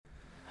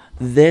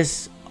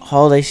This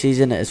holiday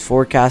season is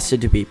forecasted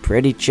to be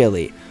pretty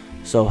chilly,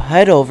 so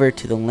head over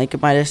to the link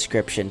in my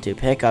description to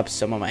pick up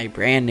some of my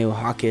brand new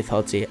Hockey with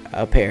Hultzy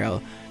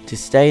apparel to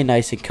stay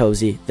nice and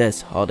cozy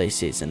this holiday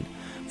season.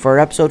 For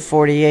episode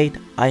 48,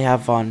 I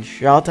have on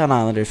Charlottetown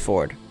Islanders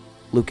forward,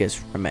 Lucas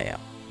Romeo.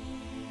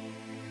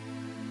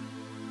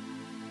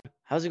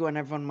 How's it going,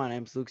 everyone? My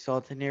name's Luke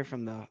Sultan here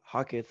from the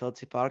Hockey with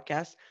Hultzy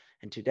podcast,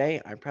 and today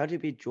I'm proud to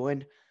be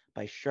joined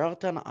by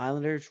Charlottetown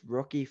Islanders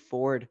rookie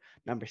forward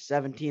number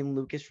 17,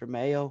 Lucas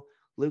Romeo.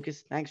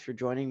 Lucas, thanks for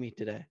joining me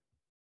today.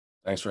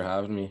 Thanks for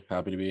having me.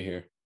 Happy to be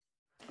here.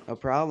 No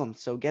problem.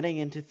 So getting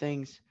into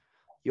things,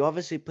 you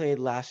obviously played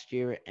last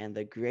year in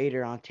the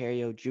Greater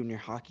Ontario Junior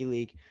Hockey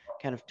League.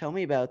 Kind of tell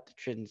me about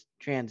the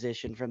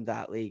transition from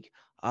that league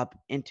up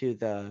into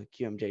the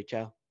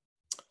QMJHL.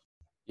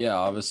 Yeah,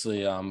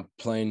 obviously,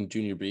 playing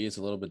junior B is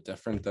a little bit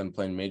different than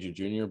playing major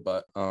junior,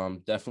 but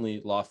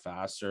definitely a lot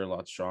faster, a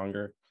lot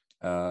stronger.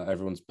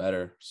 Everyone's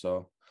better,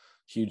 so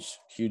huge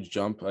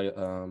jump.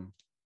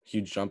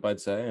 Huge jump, I'd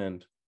say,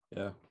 and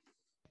yeah.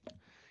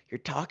 You're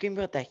talking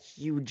about that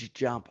huge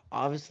jump.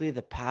 Obviously,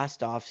 the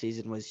past off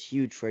season was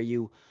huge for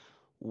you.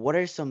 What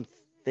are some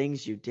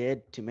things you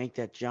did to make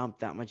that jump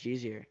that much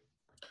easier?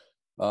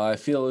 I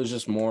feel it was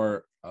just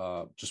more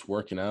just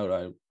working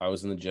out. I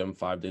was in the gym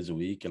 5 days a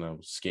week, and I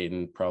was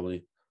skating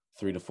probably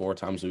 3 to 4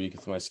 times a week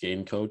with my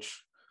skating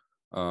coach.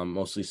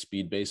 Mostly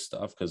speed based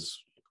stuff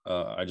because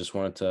I just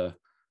wanted to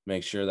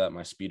make sure that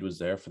my speed was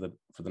there for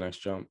the next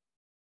jump.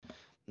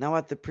 Now,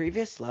 at the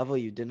previous level,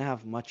 you didn't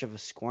have much of a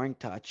scoring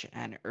touch,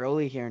 and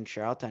early here in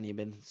Charlottetown, you've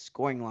been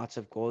scoring lots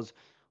of goals.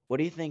 What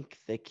do you think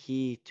the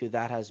key to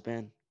that has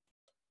been?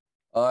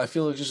 I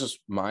feel like it's just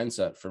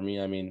mindset for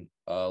me. I mean,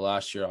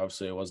 last year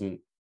obviously I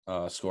wasn't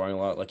scoring a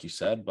lot, like you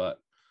said, but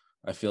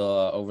I feel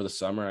over the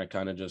summer I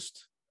kind of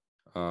just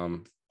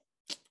um,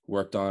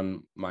 worked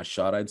on my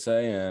shot, I'd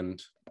say,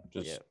 and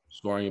Yeah. just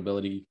scoring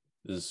ability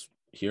is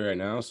here right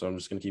now. So I'm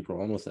just gonna keep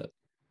rolling with it.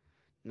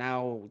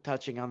 Now,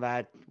 touching on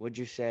that, would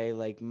you say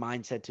like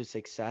mindset to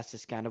success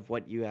is kind of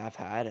what you have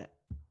had?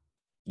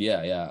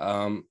 Yeah,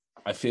 yeah.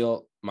 I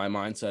feel my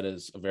mindset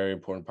is a very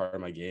important part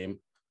of my game.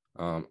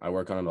 I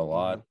work on it a Mhm.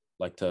 lot,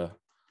 like to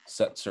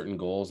set certain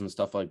goals and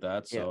stuff like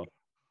that. Yeah. So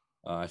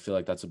I feel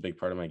like that's a big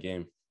part of my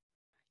game.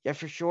 Yeah,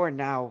 for sure.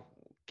 Now,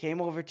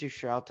 came over to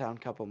Charlottetown a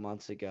couple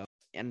months ago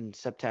in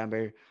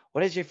September.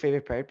 What has your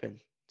favorite part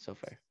been so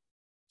far?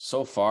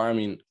 So far, I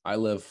mean, I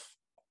live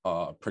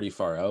pretty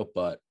far out,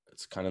 but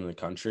it's kind of in the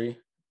country.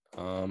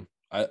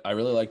 I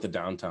really like the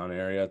downtown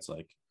area. It's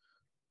like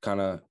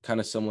kind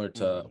of similar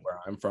to Mhm. where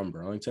I'm from,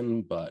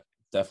 Burlington, but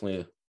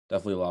definitely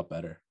a lot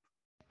better.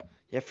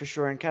 Yeah, for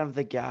sure. And kind of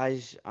the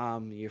guys,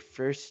 your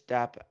first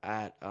step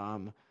at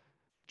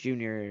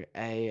junior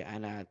A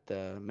and at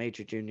the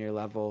major junior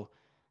level,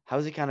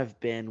 how's it kind of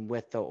been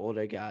with the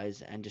older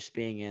guys and just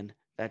being in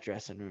that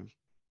dressing room?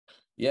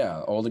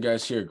 Yeah, all the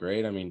guys here are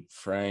great. I mean,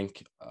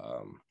 Frank,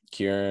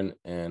 Kieran,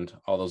 and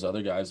all those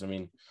other guys. I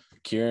mean,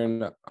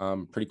 Kieran,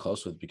 I'm pretty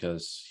close with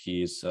because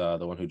he's the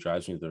one who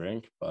drives me to the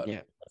rink. But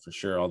Yeah. for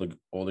sure, all the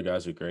older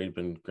guys are great.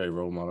 Been great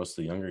role models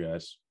to the younger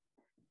guys.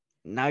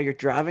 Now you're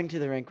driving to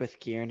the rink with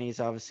Kieran. He's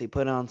obviously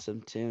put on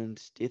some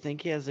tunes. Do you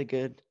think he has a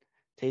good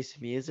taste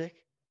of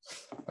music?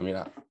 I mean,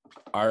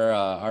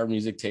 our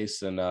music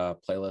tastes and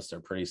playlists are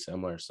pretty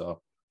similar,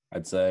 so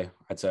I'd say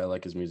I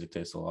like his music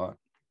taste a lot.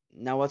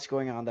 Now what's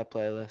going on that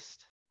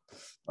playlist?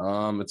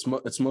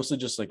 It's mostly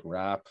just like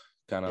rap,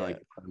 kind of Yeah.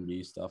 like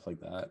R&B stuff like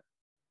that.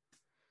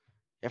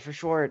 Yeah, for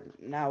sure.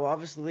 Now,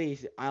 obviously,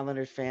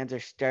 Islanders fans are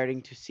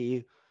starting to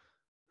see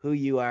who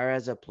you are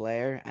as a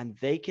player, and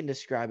they can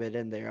describe it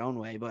in their own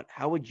way. But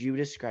how would you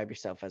describe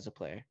yourself as a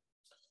player?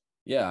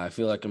 Yeah, I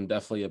feel like I'm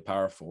definitely a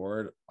power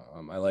forward.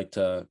 I like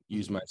to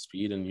use Mhm. my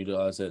speed and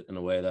utilize it in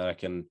a way that I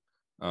can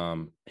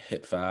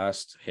hit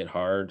fast, hit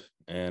hard,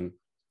 and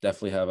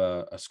definitely have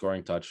a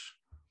scoring touch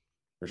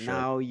for sure.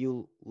 Now,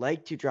 you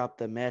like to drop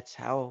the mitts.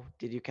 How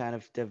did you kind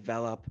of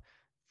develop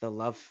the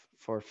love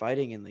for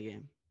fighting in the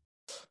game?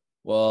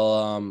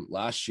 Well,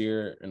 last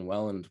year in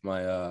Welland,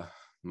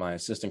 my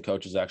assistant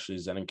coach is actually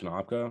Zenon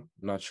Konopka. I'm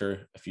not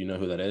sure if you know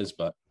who that is,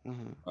 but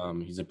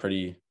Hmm. he's a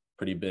pretty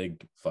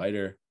big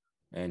fighter,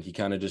 and he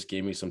kind of just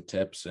gave me some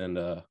tips and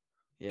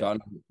Yeah.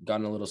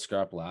 gotten a little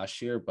scrap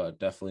last year, but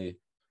definitely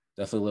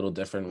a little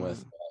different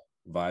with Uh,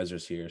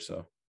 visors here.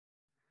 So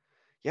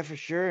yeah, for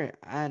sure.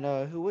 And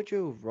who would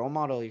you role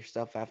model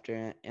yourself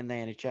after in the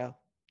NHL?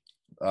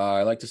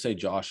 I like to say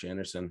Josh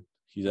Anderson.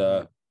 He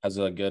Hmm. has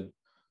a good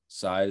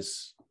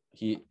size.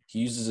 He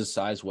uses his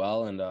size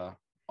well and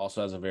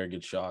also has a very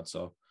good shot.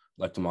 So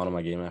I like to model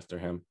my game after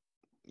him.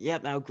 Yeah,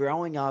 now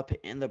growing up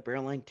in the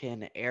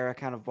Burlington era,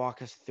 kind of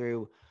walk us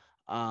through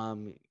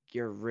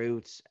your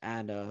roots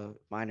and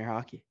minor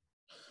hockey.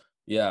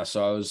 Yeah,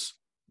 so I was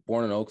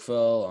born in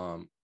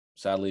Oakville.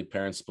 Sadly,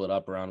 parents split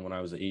up around when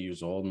I was 8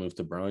 years old, moved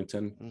to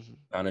Burlington. Hmm.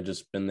 Kind of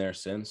just been there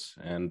since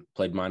and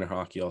played minor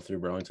hockey all through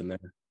Burlington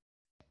there.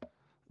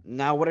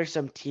 Now, what are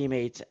some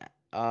teammates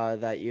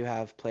that you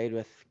have played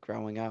with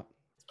growing up?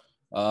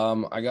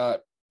 I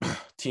got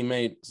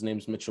teammate, his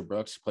name's Mitchell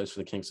Brooks. He plays for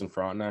the Kingston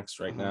Frontenacs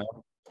right Uh-huh.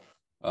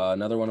 now.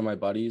 Another one of my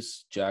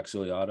buddies, Jack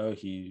Zuliato,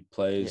 he Yeah.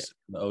 plays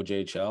the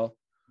OJHL.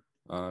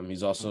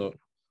 He's Uh, also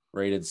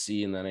rated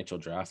C in the NHL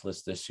draft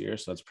list this year,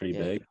 so that's pretty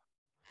yeah. big.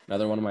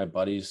 Another one of my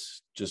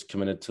buddies just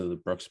committed to the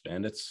Brooks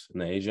Bandits in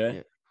the AJ.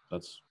 Yeah.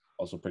 That's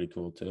also pretty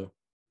cool too.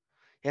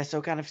 Yeah,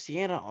 so kind of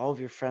seeing all of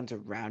your friends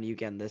around you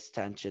getting this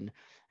tension,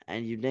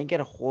 and you didn't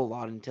get a whole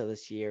lot until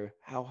this year.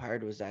 How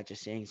hard was that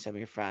just seeing some of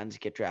your friends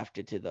get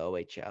drafted to the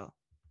OHL?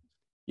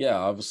 Yeah,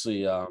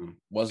 obviously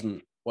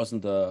wasn't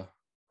the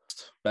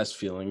best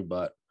feeling,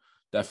 but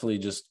definitely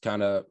just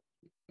kind of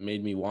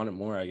made me want it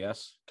more, I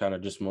guess. Kind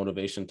of just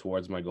motivation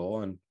towards my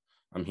goal, and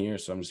I'm here,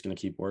 so I'm just gonna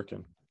keep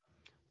working.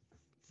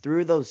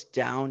 Through those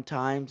down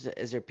times,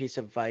 is there a piece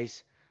of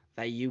advice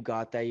that you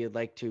got that you'd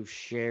like to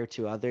share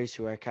to others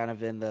who are kind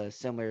of in the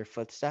similar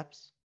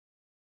footsteps?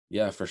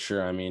 Yeah, for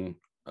sure. I mean,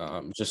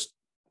 just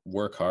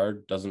work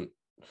hard. Doesn't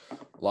A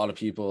lot of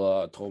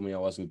people told me I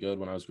wasn't good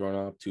when I was growing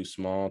up, too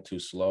small, too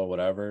slow,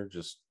 whatever.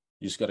 Just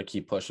you just got to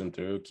keep pushing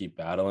through, keep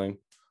battling.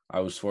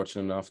 I was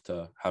fortunate enough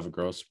to have a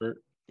growth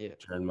spurt Yeah.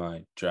 during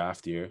my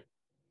draft year,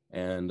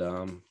 and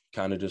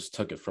kind of just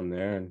took it from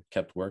there and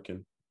kept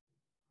working.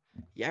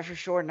 Yeah, for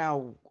sure.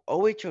 Now,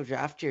 OHL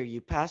draft year,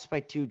 you passed by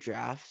 2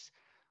 drafts.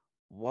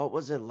 What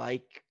was it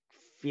like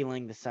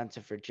feeling the sense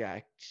of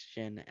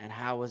rejection, and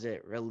how was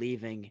it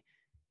relieving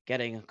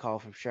getting a call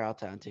from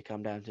Charlottetown to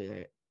come down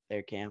to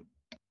their camp?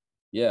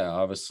 Yeah,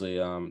 obviously,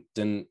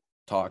 didn't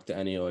talk to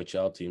any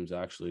OHL teams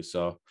actually,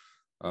 so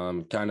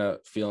kind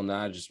of feeling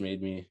that just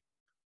made me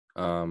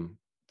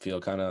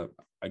feel kind of,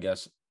 I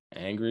guess,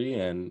 angry,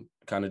 and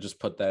kind of just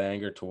put that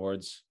anger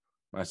towards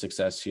my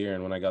success here.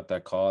 And when I got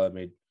that call,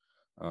 I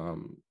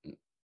um,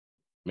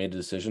 made a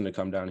decision to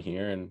come down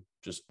here and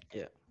just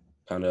Yeah.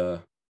 kind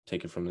of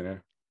take it from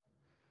there.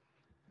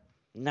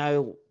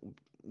 Now,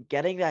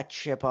 getting that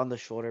chip on the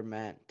shoulder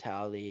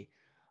mentality,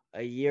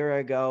 a year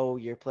ago,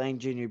 you're playing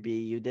junior B,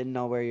 you didn't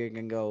know where you're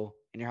going to go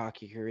in your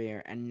hockey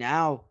career. And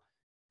now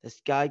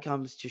this guy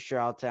comes to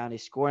Charlottetown,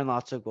 he's scoring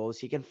lots of goals,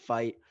 he can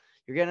fight.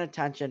 You're getting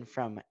attention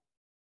from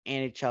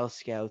NHL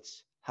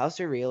scouts. How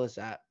surreal is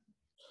that?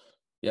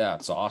 Yeah,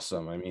 it's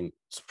awesome. I mean,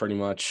 it's pretty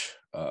much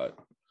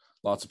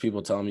lots of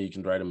people telling me you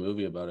can write a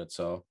movie about it.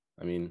 So,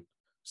 I mean,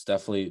 it's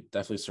definitely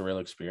surreal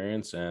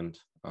experience, and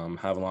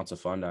having lots of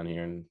fun down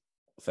here, and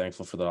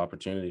thankful for the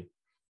opportunity.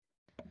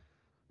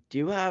 Do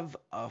you have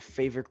a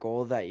favorite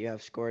goal that you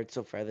have scored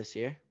so far this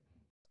year?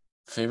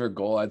 Favorite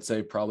goal, I'd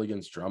say probably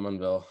against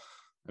Drummondville.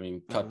 I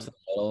mean, cut Uh, to the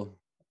middle.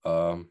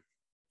 Um,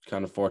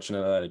 Kind of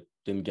fortunate that it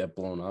didn't get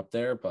blown up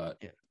there, but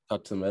yeah.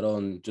 cut to the middle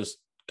and just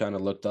kind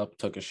of looked up,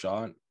 took a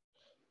shot.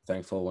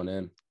 Thankful went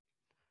in.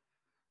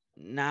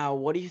 Now,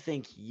 what do you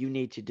think you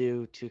need to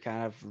do to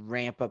kind of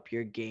ramp up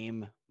your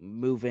game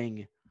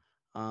moving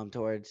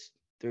towards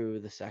through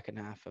the second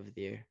half of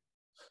the year?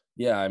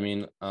 Yeah, I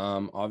mean,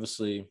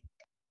 obviously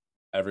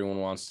everyone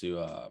wants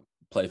to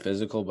play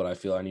physical, but I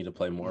feel I need to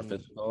play more Mm,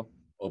 physical.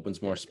 Opens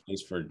yeah. more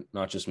space for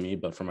not just me,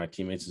 but for my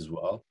teammates as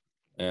well.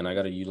 And I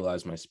got to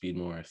utilize my speed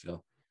more, I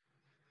feel.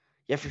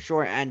 Yeah, for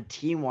sure. And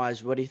team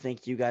wise, what do you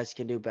think you guys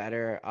can do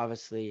better?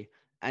 Obviously,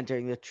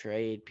 entering the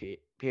trade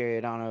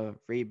period on a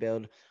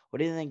rebuild. What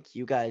do you think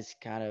you guys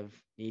kind of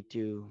need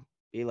to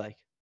be like?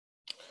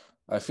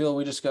 I feel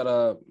we just got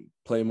to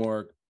play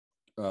more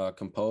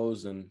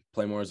composed and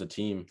play more as a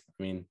team.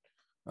 I mean,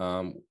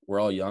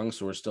 we're all young,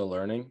 so we're still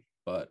learning,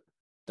 but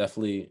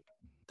definitely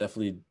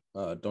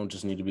don't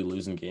just need to be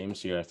losing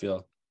games here. I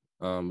feel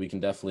we can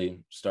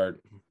definitely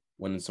start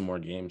winning some more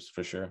games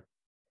for sure.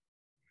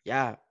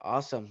 Yeah,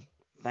 awesome.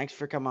 Thanks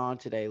for coming on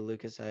today,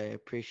 Lucas. I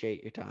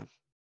appreciate your time.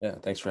 Yeah,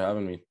 thanks for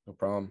having me. No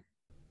problem.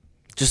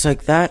 Just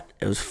like that,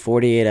 it was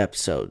 48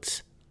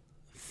 episodes.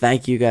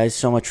 Thank you guys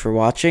so much for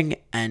watching.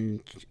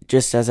 And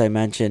just as I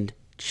mentioned,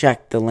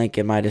 check the link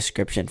in my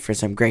description for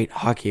some great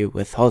hockey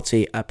with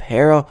Hultzy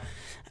apparel.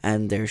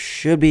 And there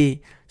should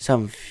be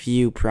some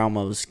few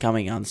promos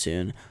coming on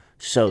soon.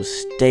 So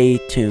stay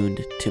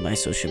tuned to my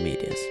social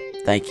medias.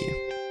 Thank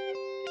you.